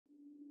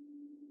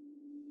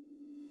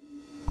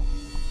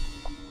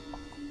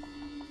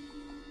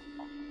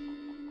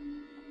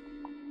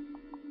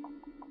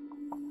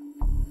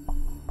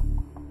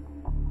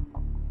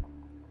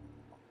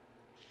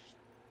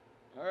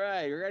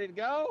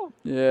go.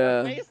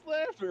 Yeah.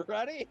 Facelift, we're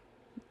ready.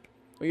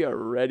 We are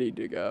ready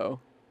to go.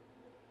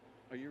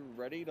 Are you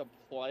ready to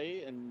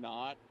play and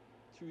not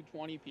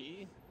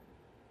 220p?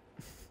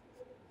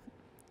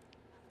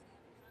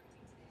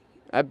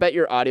 I bet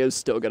your audio's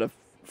still gonna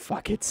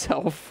fuck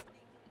itself.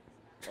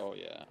 Oh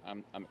yeah,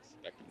 I'm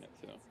expecting it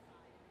to.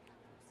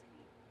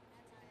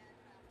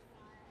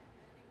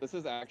 This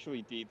is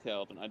actually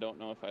detailed, and I don't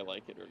know if I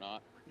like it or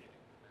not.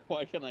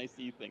 Why can I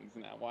see things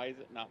now? Why is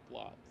it not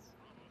plots?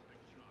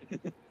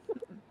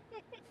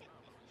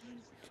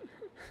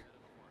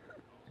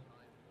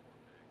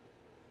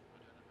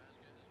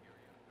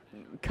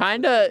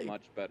 Kinda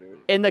much better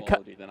in the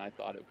quality than I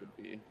thought it would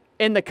be.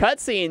 In the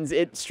cutscenes,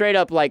 it straight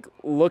up like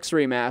looks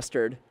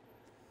remastered.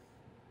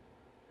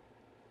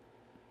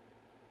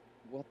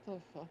 What the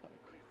fuck?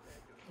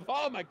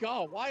 Oh my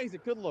god, why is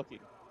it good looking?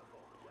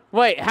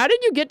 Wait, how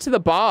did you get to the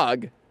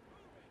bog?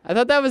 I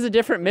thought that was a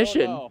different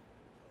mission.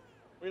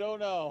 We don't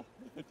know.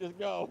 Just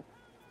go.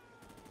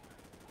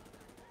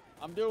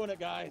 I'm doing it,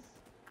 guys.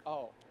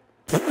 Oh.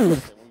 Okay, we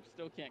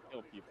still can't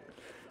kill people.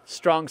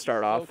 Strong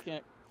start off.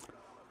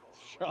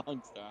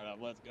 Strong start off.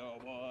 Let's go,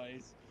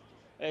 boys.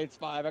 It's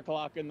 5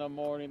 o'clock in the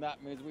morning.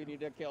 That means we need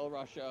to kill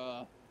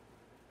Russia.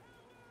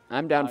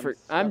 I'm down for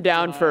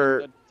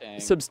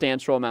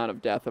substantial amount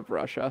of death of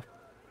Russia.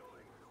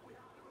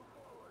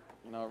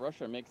 You know,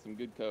 Russia makes some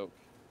good Coke.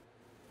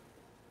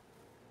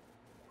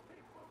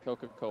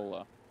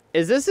 Coca-Cola.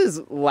 Is this as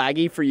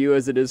laggy for you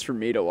as it is for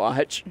me to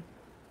watch?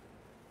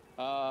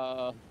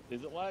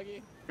 Is it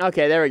laggy?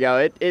 Okay, there we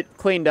go. It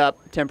cleaned up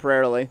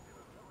temporarily.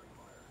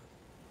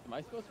 Am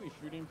I supposed to be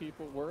shooting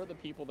people? Where are the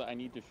people that I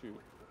need to shoot?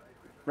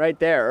 Right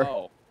there.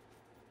 Oh.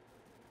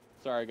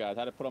 Sorry, guys.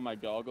 I had to put on my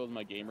goggles,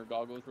 my gamer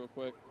goggles real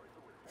quick.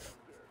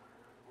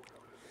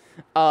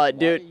 Dude. Why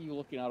are you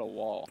looking at a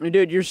wall?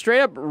 Dude, you're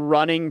straight up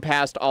running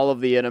past all of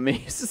the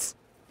enemies.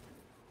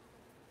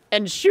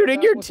 And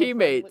shooting your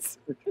teammates.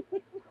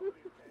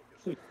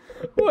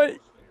 What?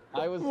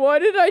 What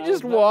did I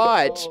just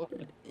watch?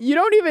 You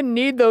don't even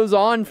need those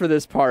on for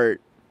this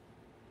part.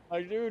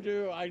 I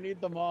do. I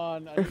need them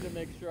on. I need to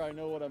make sure I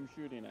know what I'm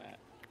shooting at.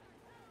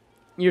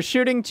 You're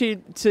shooting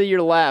to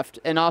your left,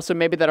 and also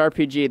maybe that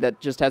RPG that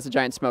just has a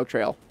giant smoke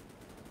trail.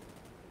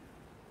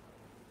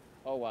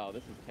 Oh wow,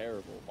 this is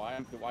terrible.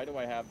 Why do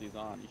I have these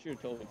on? You should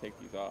have told me to take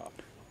these off.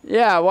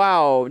 Yeah,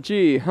 wow.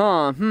 Gee,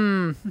 huh,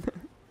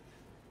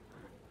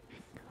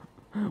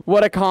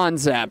 What a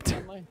concept.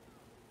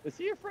 Is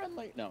he a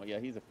friendly? No, yeah,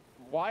 he's a...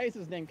 Why is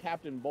his name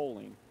Captain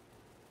Bowling?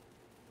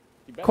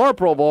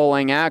 Corporal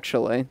Bowling,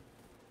 actually.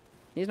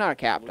 He's not a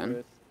captain.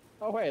 Lewis.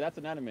 Oh, hey, that's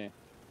an enemy.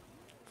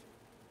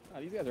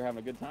 Oh, these guys are having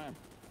a good time.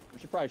 We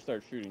should probably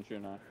start shooting,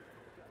 shouldn't I?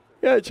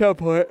 Yeah, at some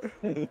point.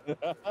 Hey,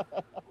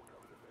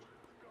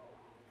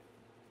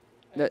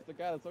 that's the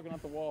guy that's looking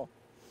at the wall.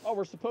 Oh,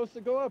 we're supposed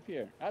to go up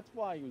here. That's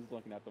why he was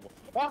looking at the wall.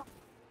 Ah!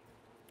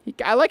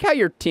 I like how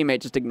your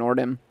teammate just ignored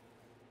him.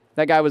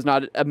 That guy was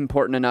not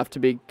important enough to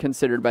be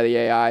considered by the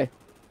AI.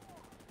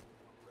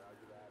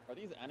 Are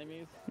these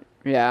enemies?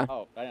 Yeah.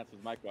 Oh, that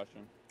answers my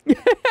question.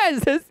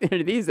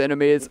 Are these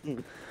enemies?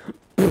 You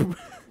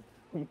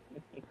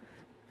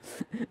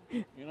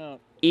know.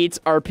 Eats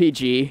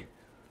RPG.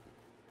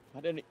 I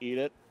didn't eat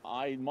it.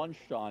 I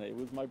munched on it. It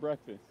was my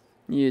breakfast.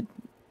 You.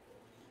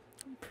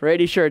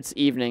 Pretty sure it's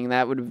evening.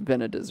 That would have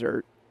been a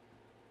dessert.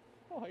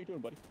 Oh, how you doing,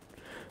 buddy?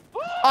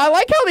 I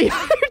like how the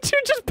other two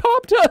just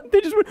popped up.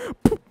 They just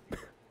went. Boom.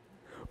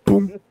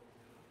 Boom. Can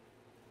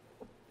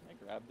I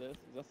grab this?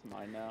 Is this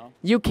mine now?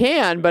 You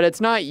can, but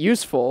it's not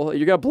useful.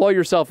 You're gonna blow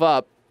yourself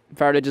up.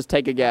 If I were to just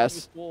take a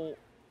guess.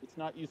 It's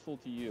not useful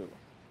to you.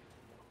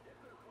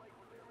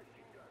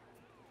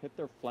 Hit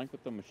their flank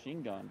with the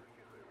machine gun.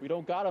 We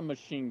don't got a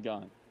machine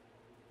gun.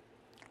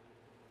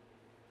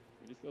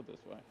 We just go this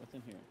way. What's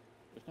in here?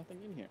 There's nothing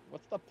in here.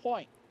 What's the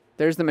point?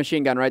 There's the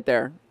machine gun right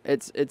there.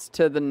 It's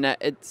to the net.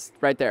 It's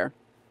right there.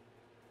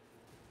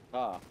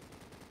 Ah.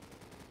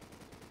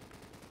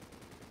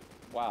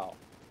 Wow.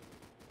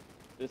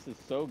 This is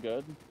so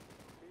good.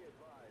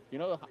 You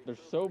know, there's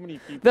so many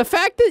people. The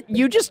fact that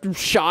you just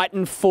shot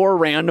in 4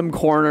 random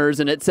corners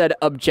and it said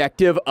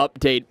objective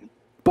update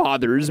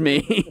bothers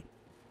me.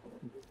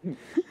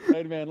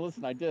 Hey, man,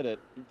 listen, I did it.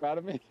 You proud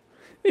of me?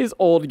 These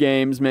old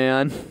games,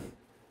 man.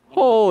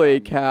 Holy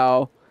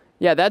cow.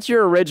 Yeah, that's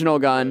your original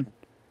gun.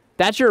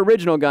 That's your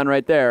original gun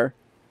right there.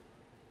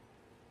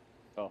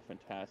 Oh,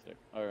 fantastic.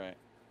 All right.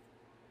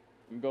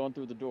 I'm going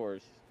through the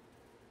doors.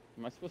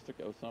 Am I supposed to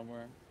go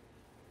somewhere?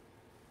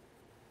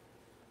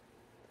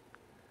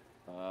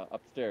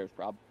 Upstairs,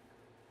 prob.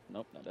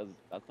 Nope,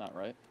 that's not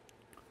right.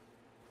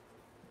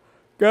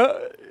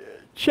 Go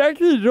check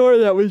the door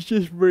that was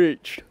just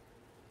breached.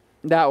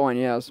 That one,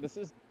 yes.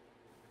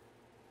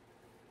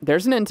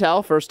 There's an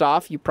intel, first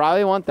off. You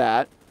probably want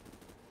that.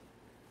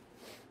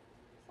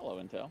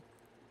 Hello, intel.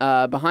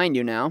 Behind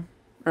you now.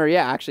 Or,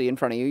 yeah, actually, in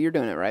front of you. You're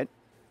doing it right.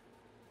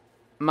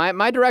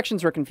 My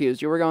directions were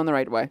confused. You were going the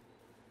right way.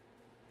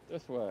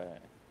 This way.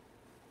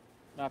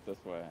 Not this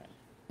way.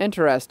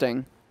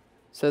 Interesting.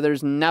 So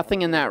there's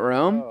nothing in that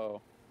room?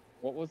 Oh.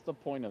 What was the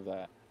point of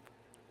that?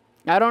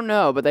 I don't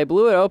know, but they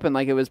blew it open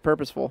like it was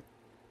purposeful.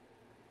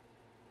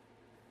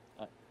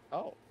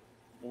 Oh,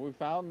 well,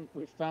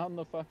 we found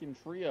the fucking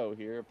trio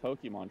here of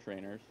Pokemon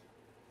trainers,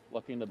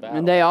 looking to battle.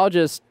 And they all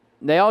just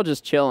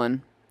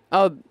chilling.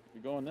 Oh,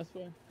 you're going this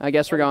way? I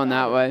guess we're going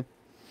that way.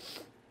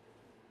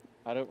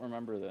 I don't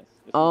remember this.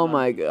 Oh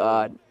my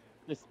god.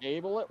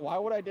 Disable it? Why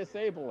would I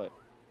disable it?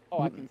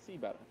 Oh, I can see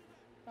better.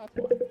 That's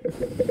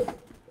why.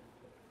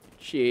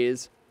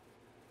 Jeez.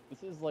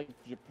 This is like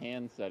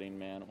Japan setting,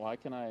 man. Why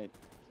can I...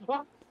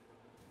 Ah!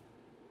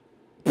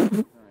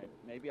 Alright,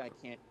 maybe I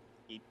can't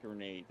eat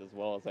grenades as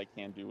well as I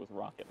can do with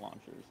rocket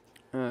launchers.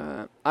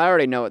 I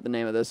already know what the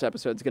name of this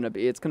episode's going to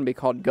be. It's going to be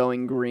called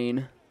Going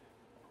Green.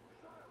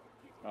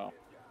 Oh.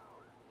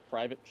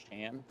 Private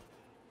Chan?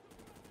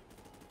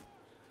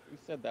 Who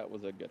said that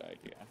was a good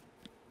idea?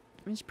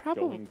 It's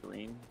probably... Going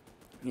green?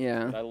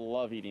 Yeah. I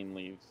love eating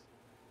leaves.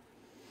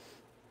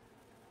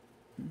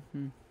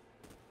 Mm-hmm.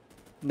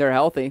 They're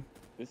healthy.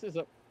 This is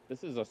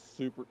a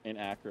super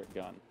inaccurate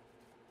gun.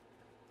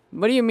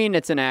 What do you mean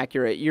it's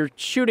inaccurate? You're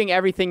shooting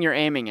everything you're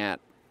aiming at.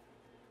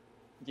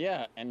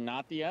 Yeah, and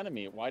not the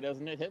enemy. Why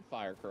doesn't it hit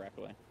fire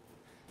correctly?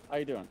 How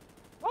you doing?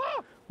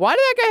 Ah! Why did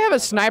that guy have a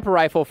sniper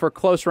rifle for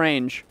close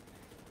range?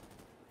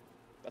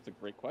 That's a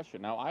great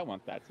question. Now I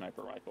want that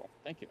sniper rifle.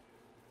 Thank you.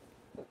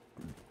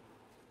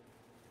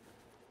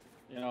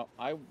 You know,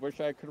 I wish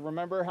I could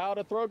remember how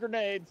to throw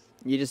grenades.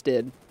 You just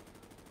did.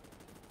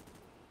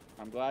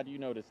 I'm glad you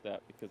noticed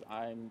that, because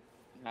I'm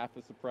half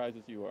as surprised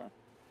as you are.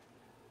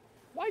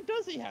 Why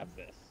does he have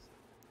this?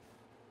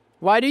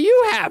 Why do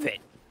you have it?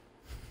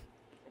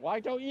 Why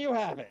don't you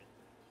have it?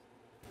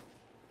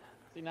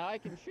 See, now I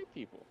can shoot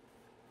people.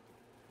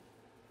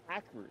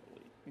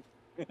 Accurately.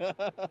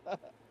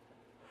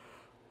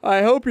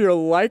 I hope you're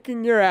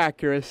liking your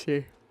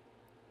accuracy.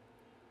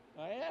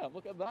 I am.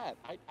 Look at that.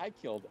 I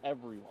killed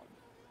everyone.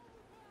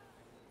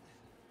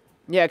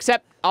 Yeah,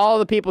 except all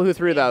the people who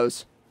threw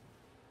those.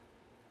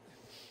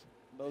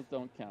 Those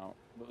don't count.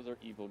 Those are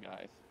evil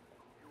guys.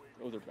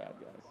 Those are bad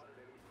guys.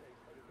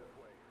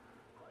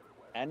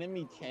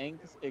 Enemy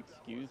tanks,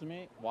 excuse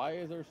me? Why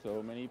is there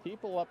so many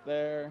people up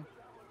there?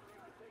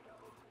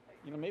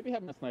 You know, maybe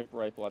having a sniper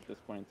rifle at this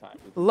point in time.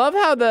 Love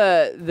how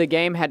the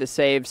game had to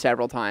save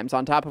several times,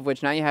 on top of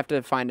which now you have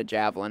to find a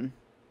javelin.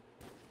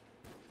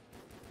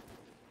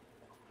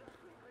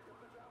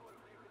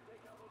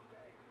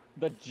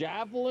 The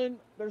javelin?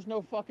 There's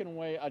no fucking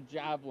way a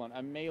javelin,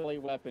 a melee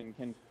weapon,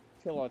 can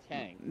kill a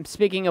tank.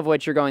 Speaking of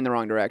which, you're going the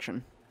wrong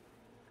direction.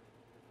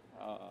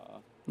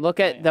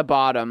 Look at the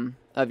bottom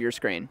of your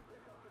screen.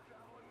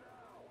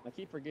 I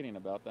keep forgetting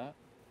about that.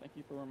 Thank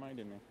you for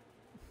reminding me.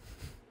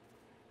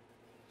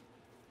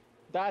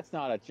 That's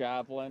not a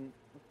javelin.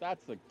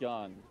 That's a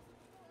gun.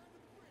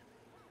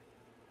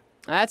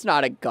 That's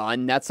not a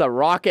gun. That's a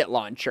rocket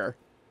launcher.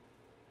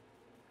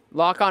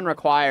 Lock on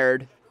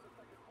required.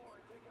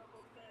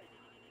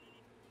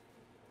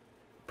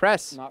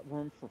 Press. Not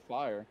room for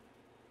fire.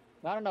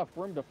 Not enough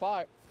room to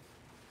fire.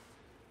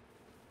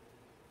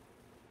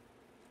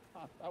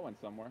 Huh, that went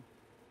somewhere.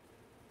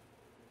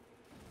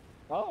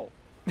 Oh.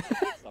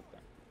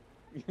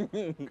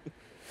 Something.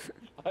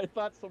 I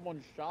thought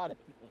someone shot it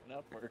and went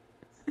upwards.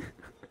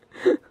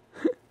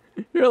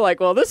 You're like,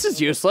 well, this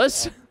is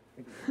useless.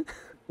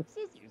 This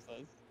is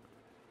useless.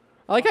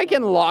 I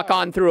can lock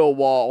on through a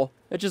wall.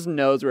 It just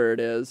knows where it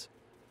is.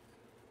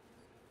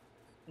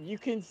 You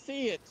can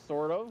see it,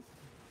 sort of.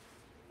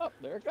 Oh,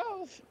 there it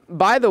goes.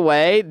 By the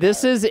way,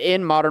 this is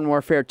in Modern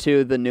Warfare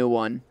 2, the new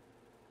one.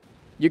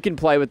 You can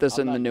play with this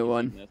in the new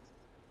one.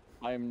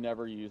 I am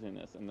never using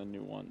this in the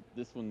new one.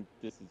 This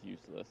is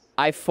useless.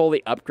 I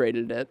fully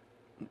upgraded it,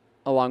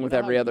 along with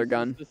every other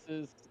gun. This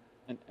is,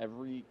 and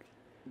every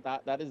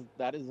that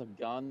is a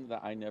gun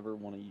that I never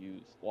want to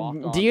use.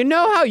 Do you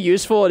know how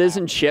useful it is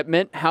in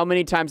shipment? How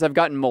many times I've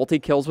gotten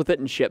multi-kills with it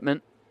in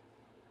shipment?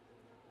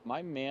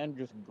 My man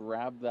just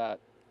grabbed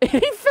that. He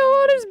fell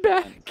on his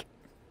back.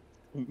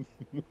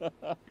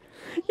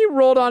 He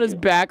rolled on his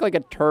back like a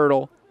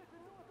turtle.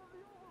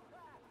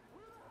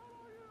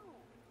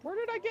 Where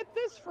did I get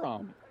this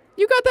from?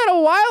 You got that a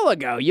while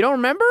ago. You don't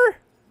remember?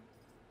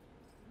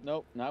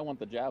 Nope. Now I want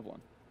the javelin.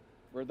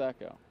 Where'd that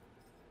go?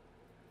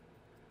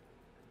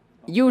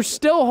 Oh, You're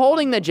still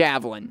holding the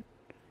javelin.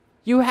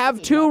 You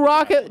have two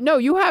rocket... No,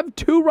 you have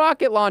 2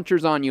 rocket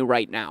launchers on you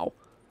right now.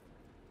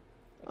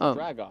 Oh.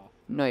 Drag off.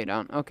 No, you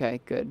don't.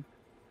 Okay, good.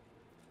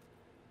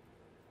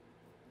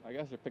 I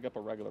guess I pick up a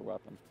regular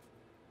weapon.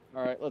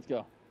 All right, let's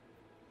go.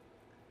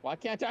 Why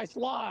can't I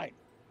slide?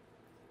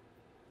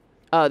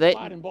 Oh, they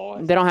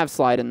boys. They don't have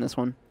slide in this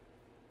one.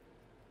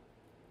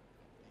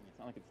 It's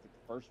not like it's the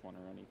first one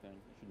or anything.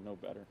 You should know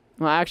better.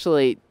 Well,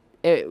 actually,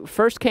 it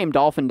first came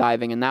dolphin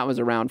diving, and that was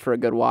around for a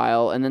good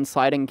while. And then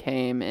sliding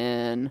came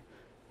in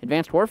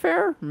Advanced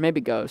Warfare? Or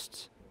maybe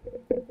Ghosts.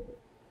 I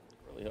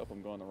really hope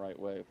I'm going the right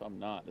way. If I'm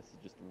not, this is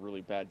just a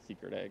really bad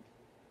secret egg.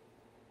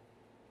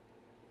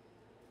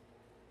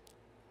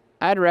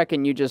 I'd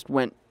reckon you just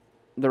went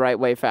the right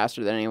way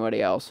faster than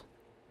anybody else.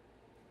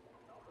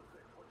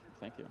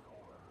 Thank you.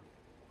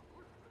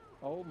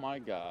 Oh my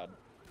god.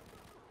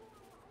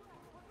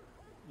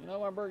 You know,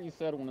 remember you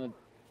said when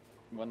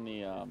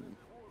the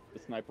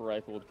sniper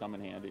rifle would come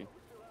in handy.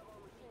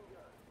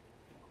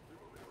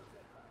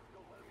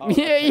 Oh,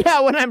 Yeah, okay.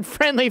 yeah, when I'm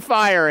friendly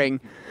firing.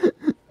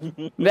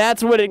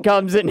 That's when it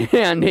comes in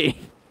handy.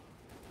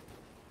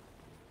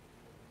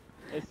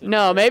 Listen,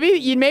 No,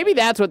 Jason, maybe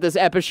that's what this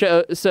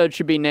episode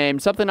should be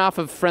named. Something off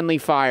of Friendly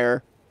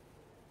Fire.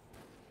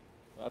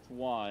 That's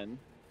one.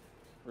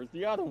 Where's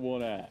the other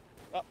one at?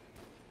 Oh.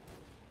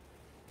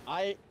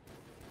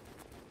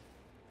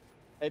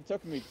 It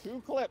took me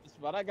 2 clips,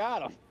 but I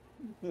got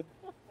him.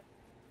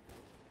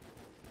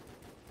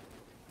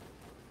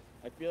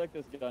 I feel like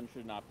this gun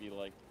should not be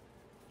like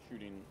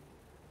shooting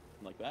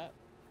like that.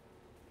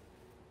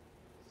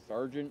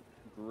 Sergeant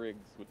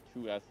Griggs with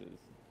 2 S's.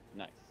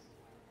 Nice.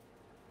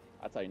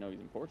 That's how you know he's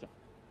important.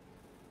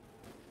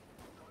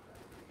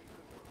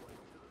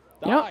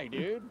 Die,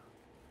 dude.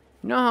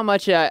 You know how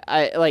much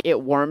I like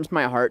it warms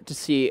my heart to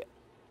see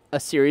a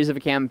series of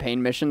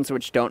campaign missions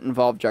which don't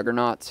involve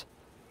juggernauts.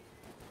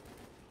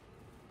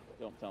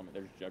 Don't tell me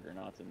there's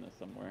juggernauts in this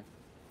somewhere.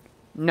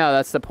 No,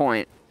 that's the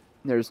point.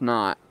 There's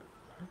not.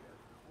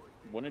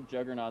 When did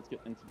juggernauts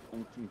get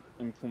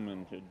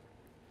implemented?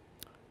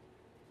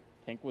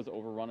 Tank was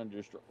overrun and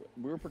destroyed.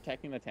 We were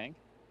protecting the tank?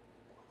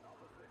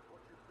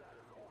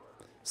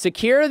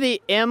 Secure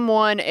the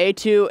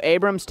M1A2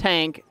 Abrams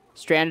tank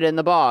stranded in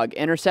the bog.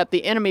 Intercept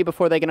the enemy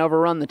before they can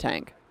overrun the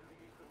tank.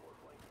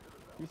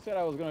 Who said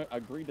I was going to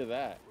agree to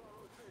that?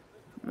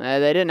 They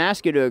didn't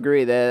ask you to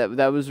agree.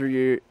 That was were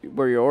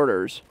your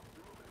orders.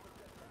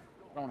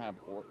 I don't have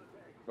orders.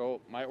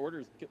 So my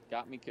orders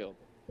got me killed.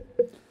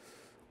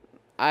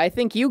 I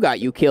think you got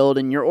you killed,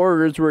 and your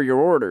orders were your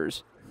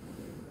orders.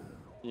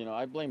 You know,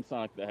 I blame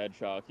Sonic the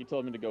Hedgehog. He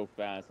told me to go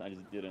fast, I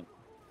just didn't.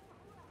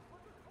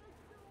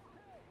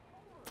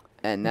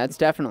 And that's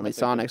definitely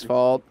Sonic's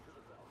fault.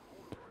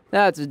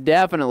 That's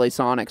definitely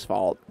Sonic's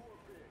fault.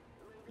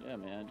 Yeah,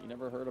 man. You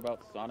never heard about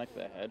Sonic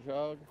the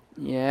Hedgehog?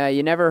 Yeah,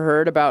 you never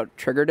heard about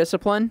trigger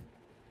discipline?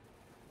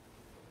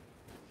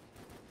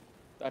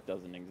 That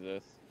doesn't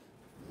exist.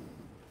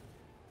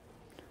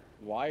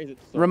 Why is it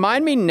so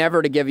Remind me bad?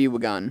 never to give you a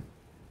gun.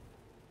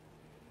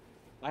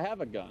 I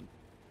have a gun.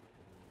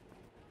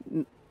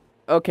 I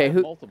Okay, have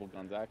who multiple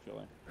guns,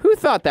 actually.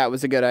 thought that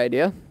was a good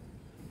idea?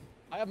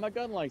 I have my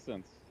gun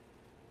license.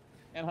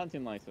 And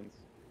hunting license.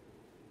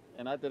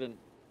 And that didn't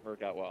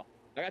work out well.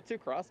 I got 2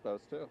 crossbows,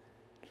 too.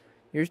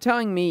 You're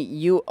telling me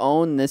you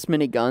own this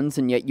many guns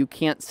and yet you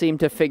can't seem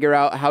to figure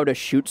out how to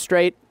shoot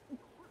straight?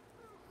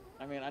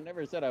 I mean, I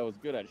never said I was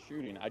good at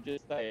shooting. I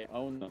just said I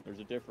own them. There's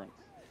a difference.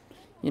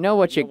 You know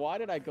what You know, why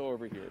did I go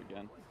over here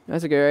again?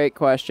 That's a great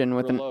question.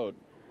 Reload.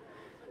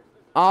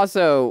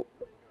 Also,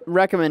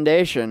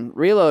 recommendation,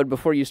 reload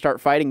before you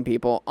start fighting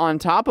people. On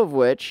top of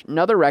which,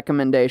 another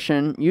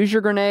recommendation, use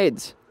your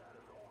grenades.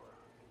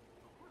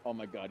 Oh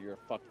my god, you're a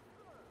fuck.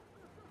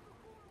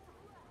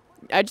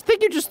 I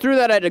think you just threw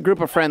that at a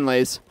group of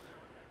friendlies.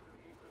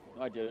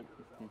 No, I didn't.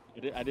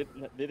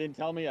 They didn't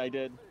tell me I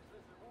did.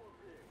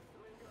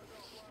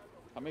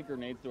 How many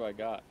grenades do I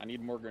got? I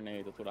need more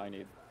grenades. That's what I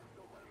need.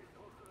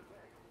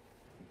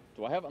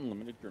 Do I have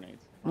unlimited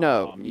grenades?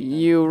 No,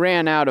 you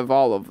ran out of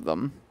all of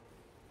them.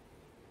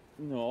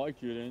 No, I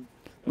didn't.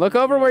 Look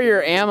over where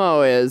your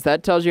ammo is.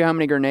 That tells you how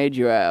many grenades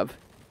you have.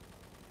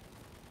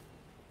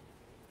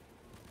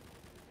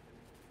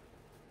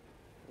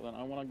 Well, then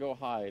I want to go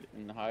hide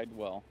and hide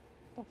well.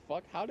 What the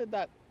fuck? How did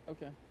that?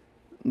 Okay.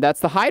 That's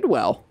the hide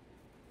well.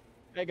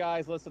 Hey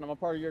guys, listen, I'm a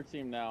part of your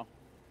team now.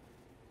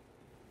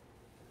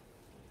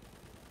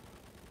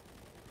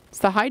 It's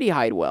the hidey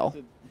hide well.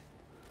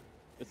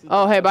 This is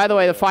Oh, hey, by the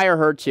way, the best fire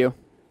hurts you.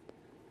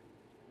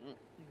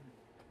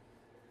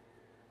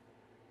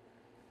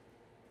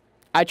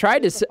 I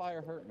tried to the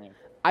fire hurt me.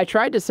 I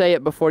tried to say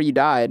it before you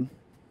died.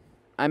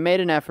 I made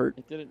an effort.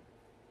 It didn't.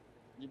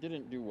 You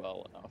didn't do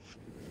well enough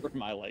for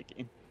my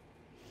liking.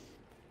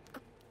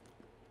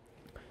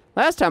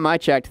 Last time I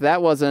checked,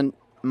 that wasn't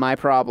my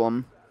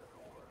problem.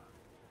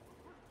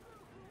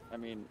 I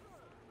mean,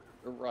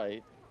 you're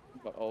right,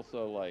 but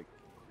also like,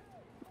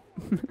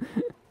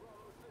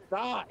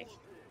 die!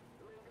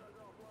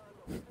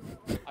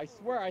 I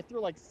swear I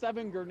threw like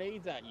 7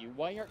 grenades at you.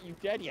 Why aren't you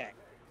dead yet?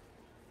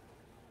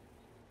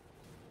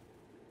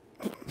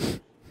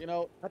 You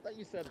know, I thought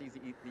you said these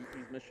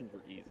missions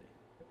were easy.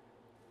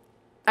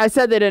 I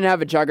said they didn't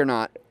have a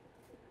juggernaut.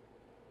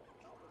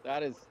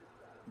 That is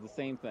the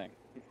same thing.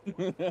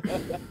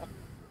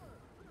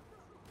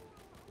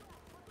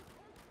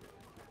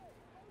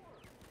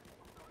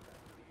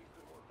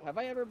 Have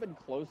I ever been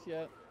close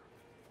yet?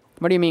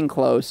 What do you mean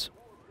close?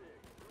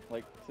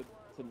 Like,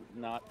 to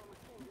not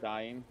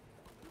dying?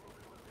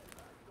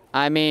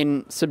 I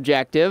mean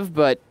subjective,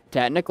 but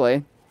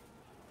technically.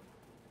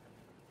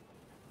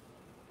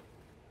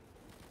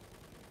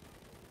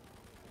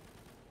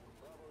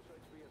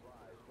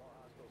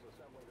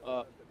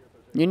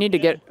 You need to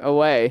get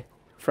away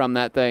from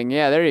that thing.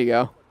 Yeah, there you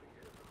go.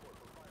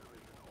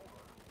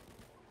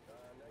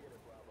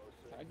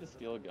 Tried to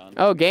steal a gun.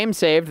 Oh, game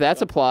saved.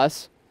 That's a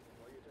plus.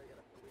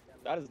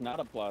 That is not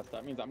a plus.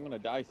 That means I'm gonna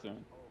die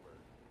soon.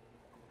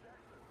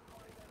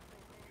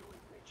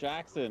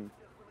 Jackson.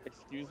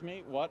 Excuse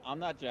me? What? I'm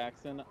not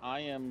Jackson. I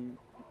am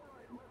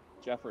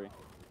Jeffrey.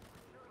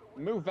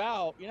 Move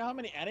out? You know how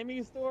many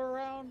enemies there are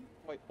around?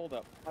 Wait, hold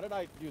up. How did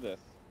I do this?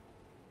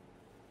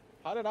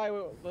 How did I...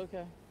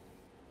 Okay.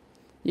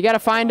 You gotta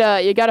find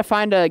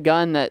a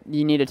gun that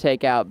you need to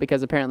take out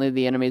because apparently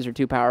the enemies are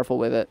too powerful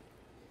with it.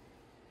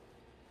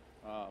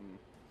 Are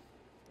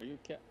you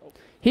oh.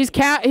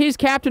 He's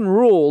Captain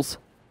Rules.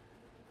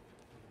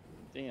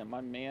 Damn,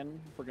 my man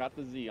forgot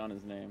the Z on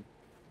his name.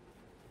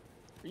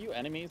 Are you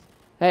enemies?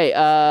 Hey,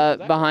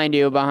 behind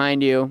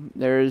you.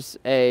 There's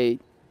a...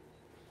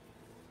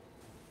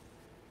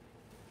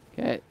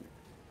 Okay.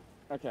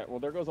 Okay, well,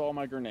 there goes all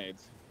my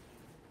grenades.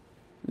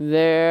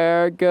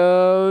 There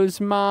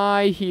goes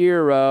my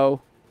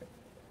hero.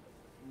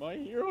 My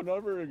hero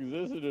never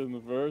existed in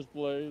the first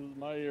place.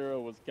 My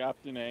hero was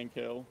Captain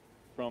Ankill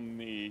from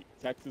the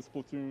Texas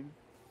platoon.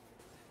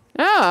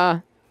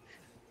 Ah!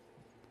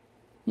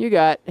 You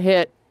got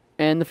hit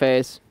in the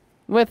face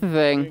with the I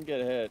thing. didn't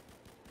get hit.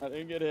 I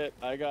didn't get hit.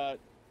 I got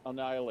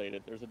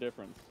annihilated. There's a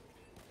difference.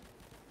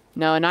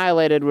 No,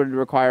 annihilated would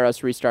require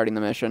us restarting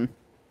the mission.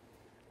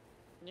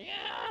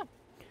 Yeah!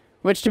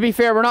 Which, to be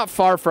fair, we're not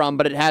far from,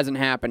 but it hasn't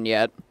happened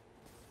yet.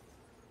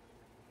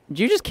 Did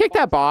you just kick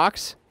that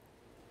box?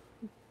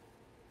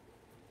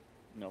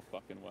 No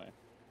fucking way.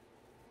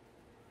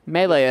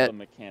 Melee it. The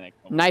mechanic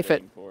I'm Knife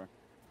it. waiting for.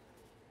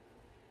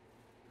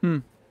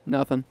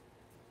 Nothing.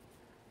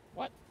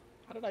 What?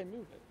 How did I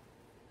move it?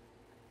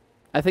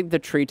 I think the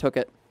tree took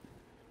it.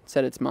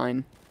 Said it's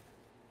mine.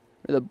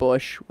 Or the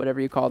bush,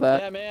 whatever you call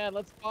that. Yeah, man,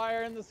 let's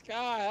fire in the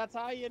sky. That's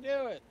how you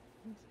do it.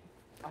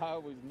 I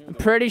always knew that.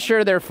 Pretty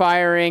sure they're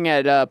firing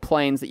at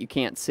planes that you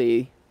can't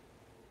see.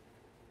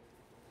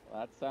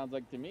 Well, that sounds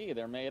like to me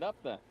they're made up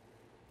then.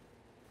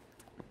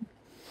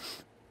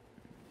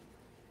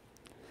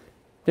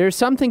 There's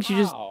some things you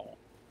just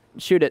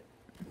shoot it.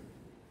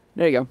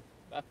 There you go.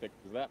 That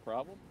fixes that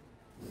problem.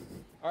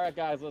 All right,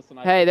 guys, listen.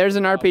 Hey, there's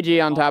an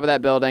RPG on top of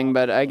that building,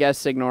 but I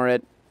guess ignore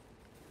it.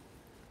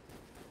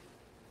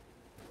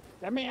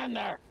 Get me in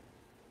there.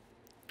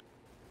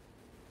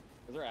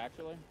 Is there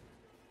actually?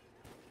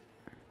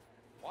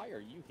 Why are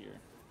you here?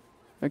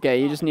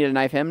 Okay, you just need to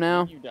knife him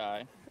now. You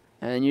die.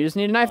 And you just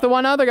need to knife the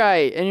one other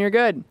guy, and you're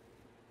good.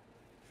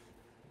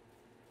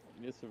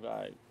 You need to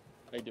survive.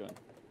 How you doing?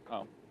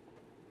 Oh.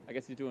 I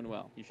guess he's doing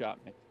well. He shot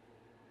me.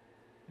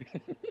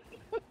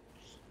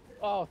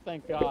 Oh,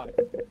 thank God.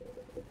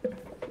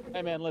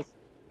 Hey, man, listen.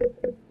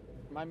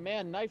 My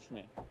man knifed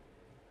me.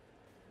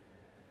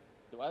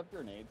 Do I have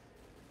grenades?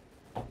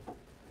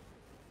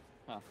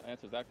 Huh, that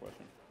answers that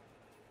question.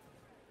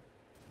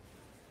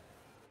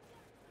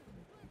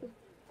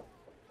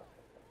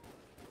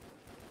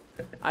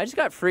 I just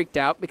got freaked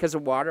out because a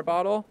water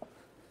bottle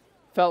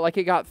felt like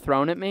it got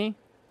thrown at me.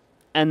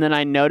 And then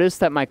I noticed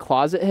that my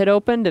closet had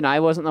opened, and I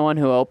wasn't the one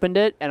who opened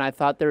it, and I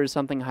thought there was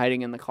something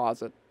hiding in the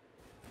closet.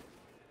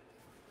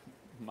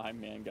 My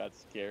man got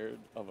scared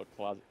of a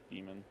closet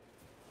demon.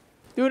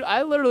 Dude,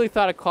 I literally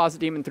thought a closet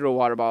demon threw a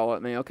water bottle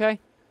at me, okay?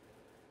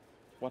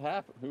 What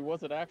happened? Who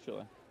was it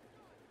actually?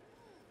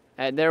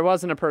 And there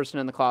wasn't a person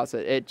in the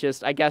closet. It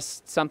just, I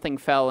guess something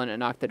fell and it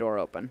knocked the door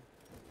open.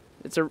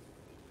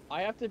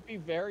 I have to be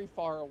very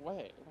far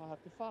away. I'll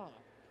have to follow.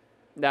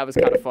 That was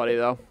kind of funny,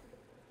 though.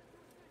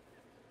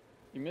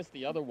 You missed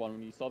the other one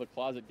when you saw the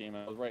closet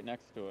demon. I was right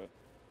next to it.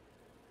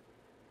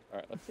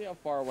 Alright, let's see how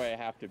far away I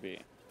have to be.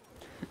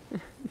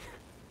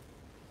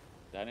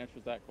 That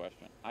answers that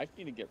question. I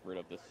need to get rid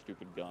of this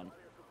stupid gun.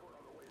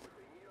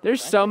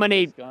 There's so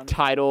many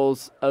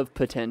titles of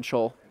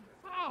potential.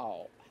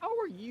 How? How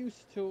are you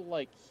still,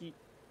 like,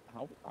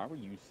 how are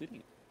you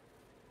sitting?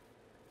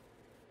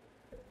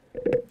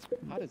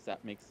 How does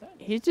that make sense?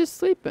 He's just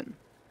sleeping.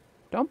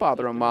 Don't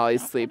bother him while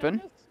he's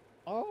sleeping.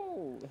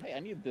 Oh, hey, I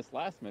needed this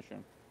last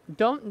mission.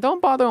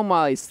 Don't bother him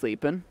while he's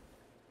sleeping.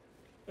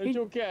 It's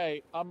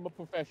okay. I'm a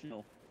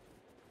professional.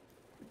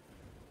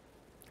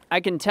 I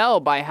can tell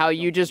by how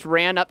you just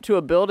ran up to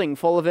a building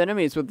full of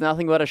enemies with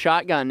nothing but a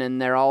shotgun,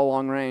 and they're all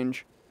long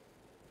range.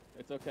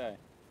 It's okay.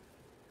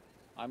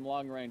 I'm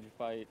long range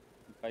if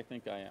I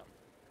think I am.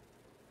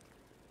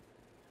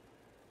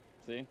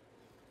 See?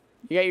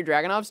 You got your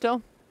Dragunov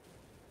still?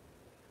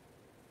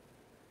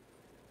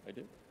 I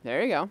do.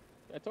 There you go.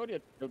 I told you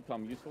it would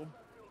become useful.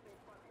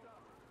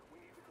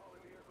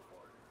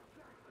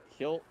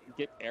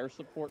 Get air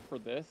support for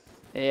this?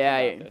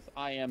 Yeah.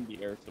 I am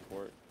the air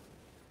support.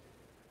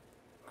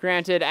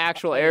 Granted,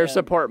 actual air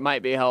support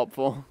might be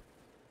helpful.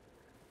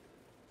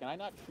 Can I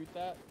not shoot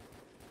that?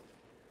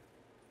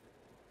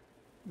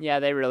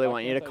 Yeah, they really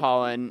want you to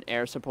call in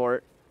air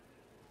support.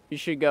 You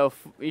should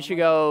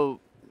go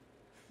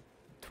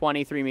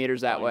 23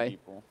 meters that way.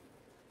 People.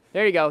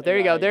 There you go. There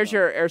you go. There's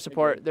your air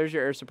support. There's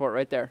your air support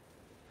right there.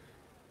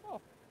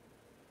 Oh.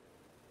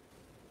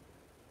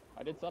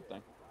 I did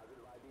something.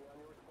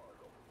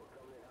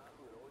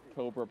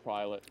 Cobra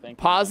pilot. Thank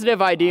you.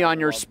 Positive ID on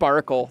your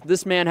sparkle.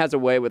 This man has a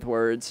way with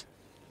words.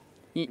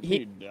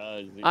 He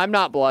does. I'm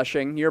not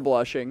blushing. You're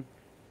blushing.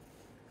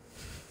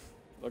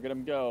 Look at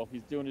him go.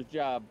 He's doing his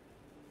job.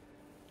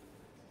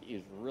 He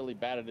is really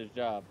bad at his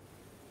job.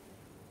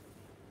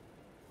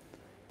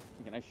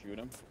 Can I shoot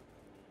him?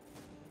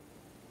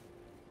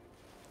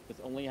 This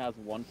only has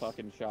one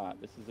fucking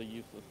shot. This is a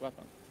useless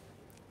weapon.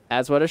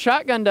 That's what a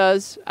shotgun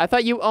does. I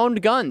thought you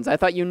owned guns. I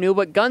thought you knew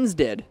what guns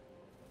did.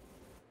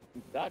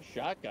 Not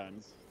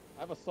shotguns.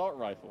 I have assault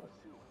rifles.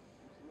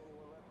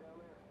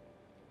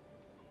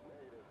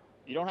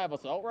 You don't have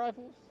assault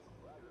rifles?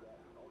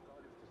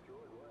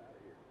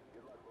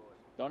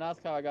 Don't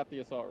ask how I got the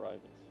assault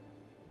rifles.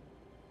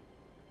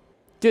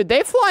 Dude,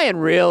 they flying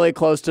really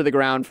close to the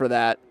ground for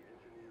that.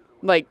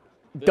 Like,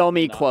 This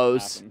dummy did not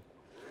close.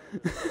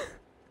 happen.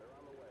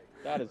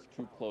 That is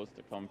too close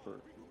to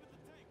comfort.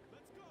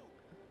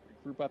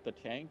 Group up the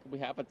tank. We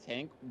have a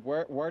tank.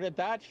 Where did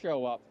that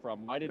show up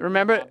from? Why didn't we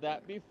have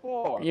that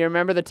before? You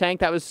remember the tank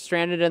that was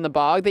stranded in the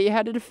bog that you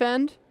had to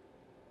defend?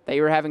 That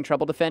you were having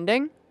trouble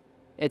defending?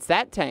 It's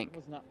that tank. It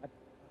was not. I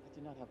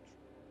did not have.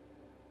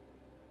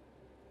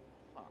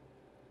 Huh.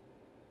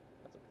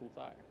 That's a cool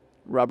tire.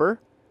 Rubber?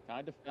 Can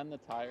I defend the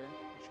tire?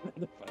 Can I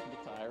defend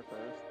the tire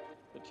first?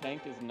 The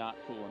tank is not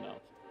cool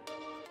enough.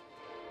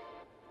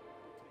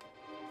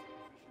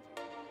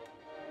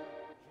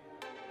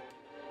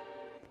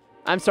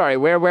 I'm sorry,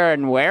 where,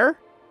 and where?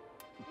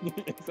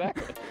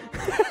 Exactly.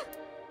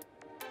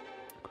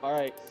 All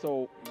right,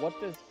 so what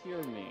does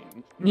here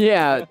mean?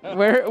 Yeah,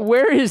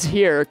 where is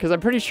here? Because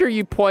I'm pretty sure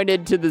you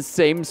pointed to the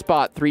same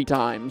spot 3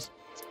 times.